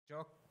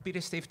Jock,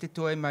 Pieter-Steph Du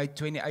Toit made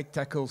 28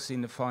 tackles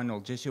in the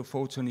final. Just your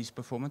thoughts on his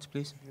performance,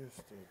 please.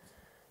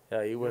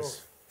 Yeah, he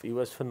was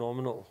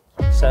phenomenal.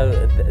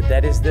 So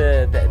that is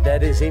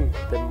him,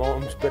 the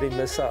Malmesbury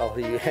missile,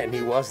 and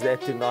he was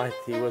that tonight.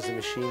 He was a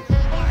machine.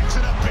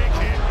 And a big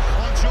hit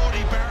on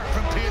Geordie Barrett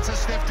from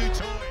Pieter-Steph Du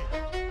Toit.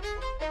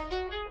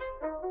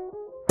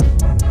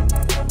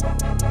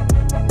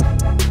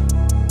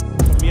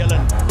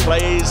 Mielin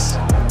plays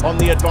on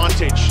the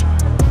advantage.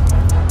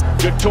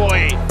 Du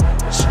Toit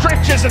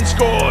stretches and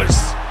scores.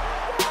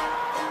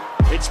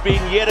 It's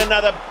been yet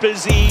another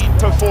busy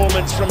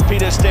performance from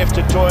Pieter-Steph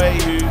Du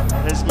Toit, who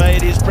has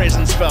made his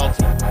presence felt.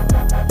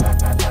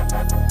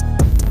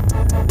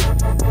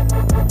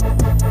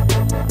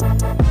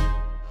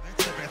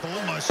 Elizabeth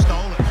almost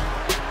stolen.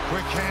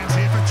 Quick hands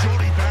here for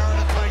Geordie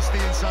Barrett at pace the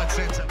inside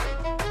centre.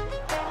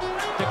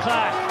 De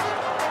Klerk.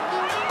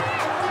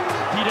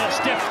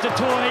 Pieter-Steph Du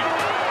Toit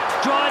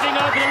driving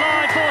over the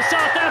line for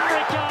South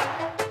Africa.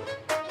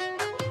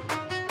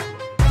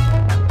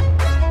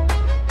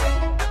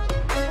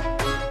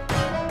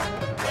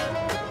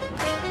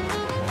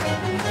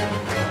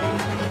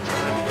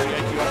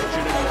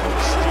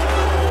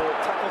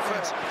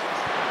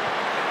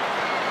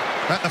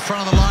 At the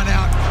front of the line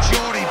out,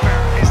 Geordie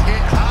Barrett is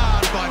hit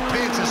hard by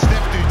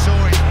Pieter-Steph Du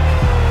Toit,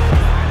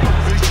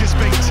 who's just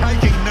been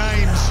taking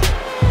names.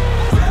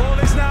 The ball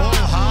is now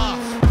all half.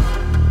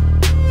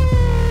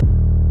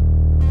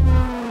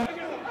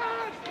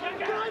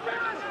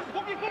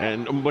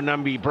 And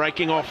Mbonambi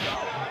breaking off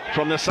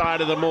from the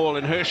side of the maul,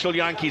 and Herschel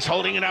Yankees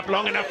holding it up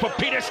long enough for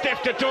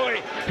Pieter-Steph Du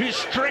Toit, who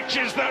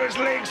stretches those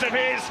legs of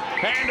his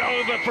and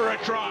over for a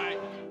try.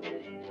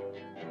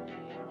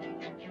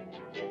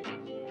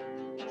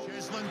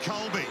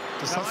 Colby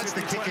decides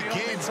to kick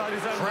again.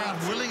 Crowd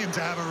willing him to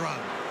have a run.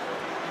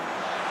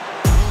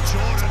 Will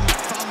Jordan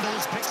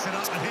fumbles, picks it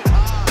up and hit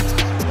hard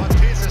by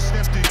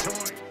Pieter-Steph Du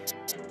Toit.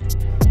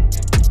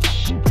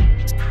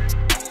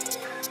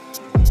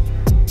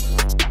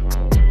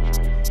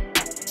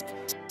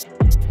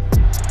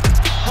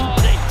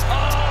 Hardy.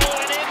 Oh,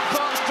 and in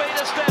comes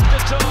Pieter-Steph Du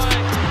Toit,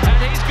 and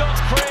he's got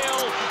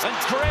Creel, and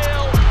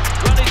Creel,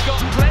 well, he's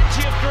got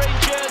plenty of green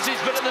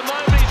jerseys, but at the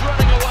moment he's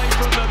running away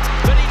from them,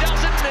 but he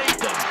doesn't need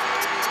them.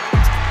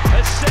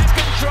 A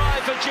second try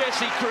for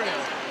Jesse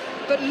Creel.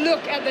 But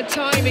look at the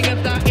timing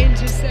of that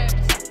intercept.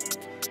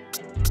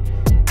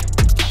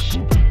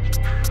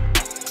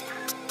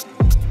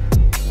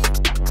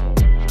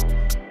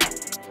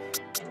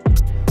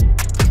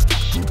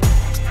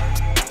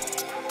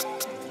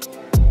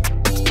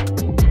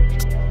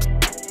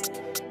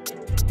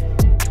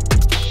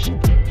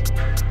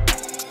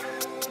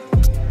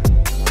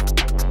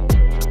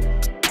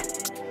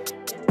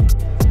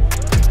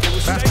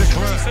 Back to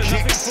Clerk,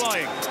 kicks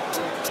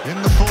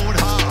in the forward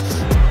half.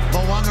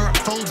 Mo'unga at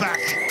fullback.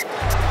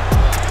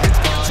 Hit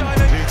by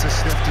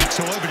Pieter-Steph Du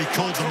Toit, but he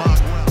called the mark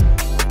well.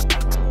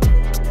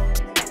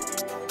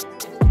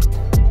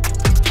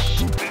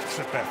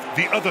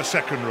 The other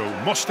second row,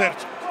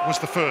 Mostert was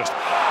the first.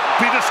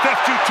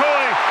 Pieter-Steph Du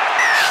Toit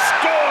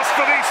scores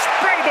for the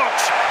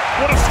Springboks.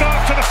 What a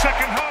start to the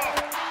second half.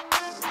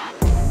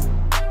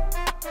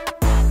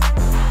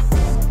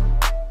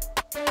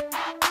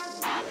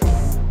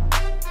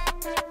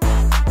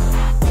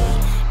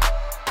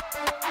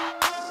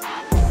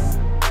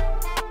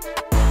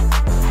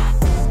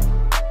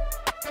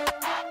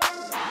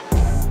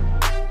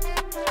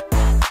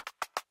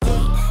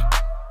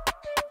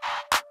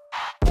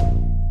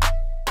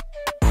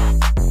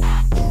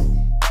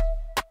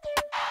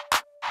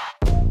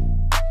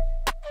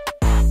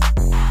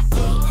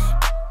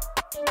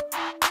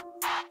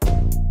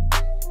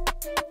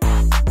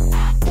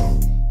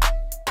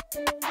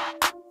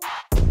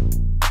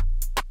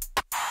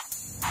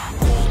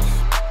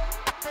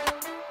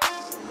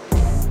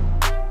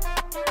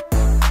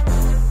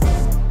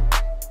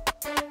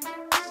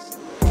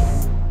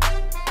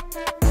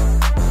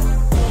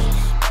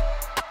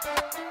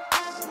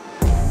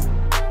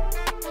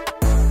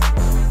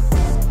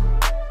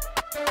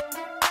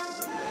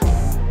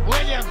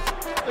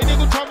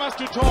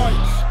 Du Toit.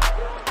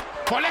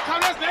 Volle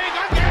Kaulas, nee, i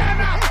gang igen!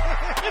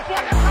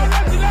 Volle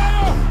Kaulas,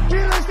 Leo!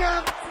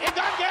 Pieter-Steph! I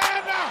gang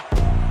igen!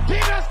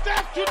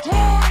 Pieter-Steph Du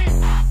Toit!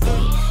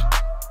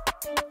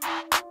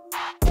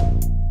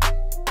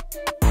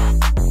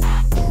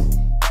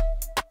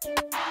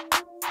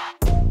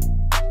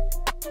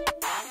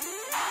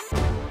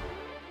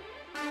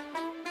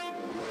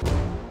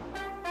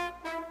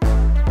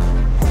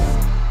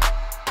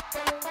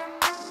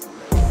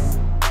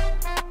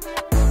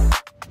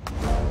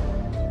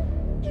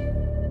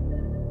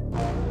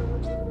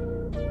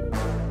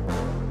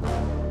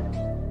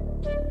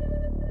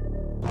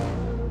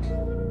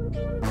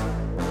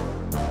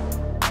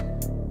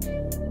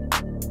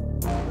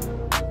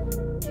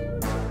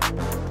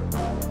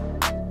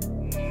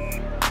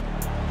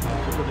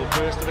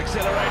 Burst of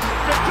acceleration.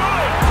 Du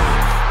Toit!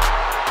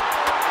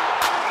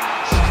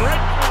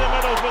 Straight through the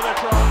middle for the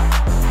try.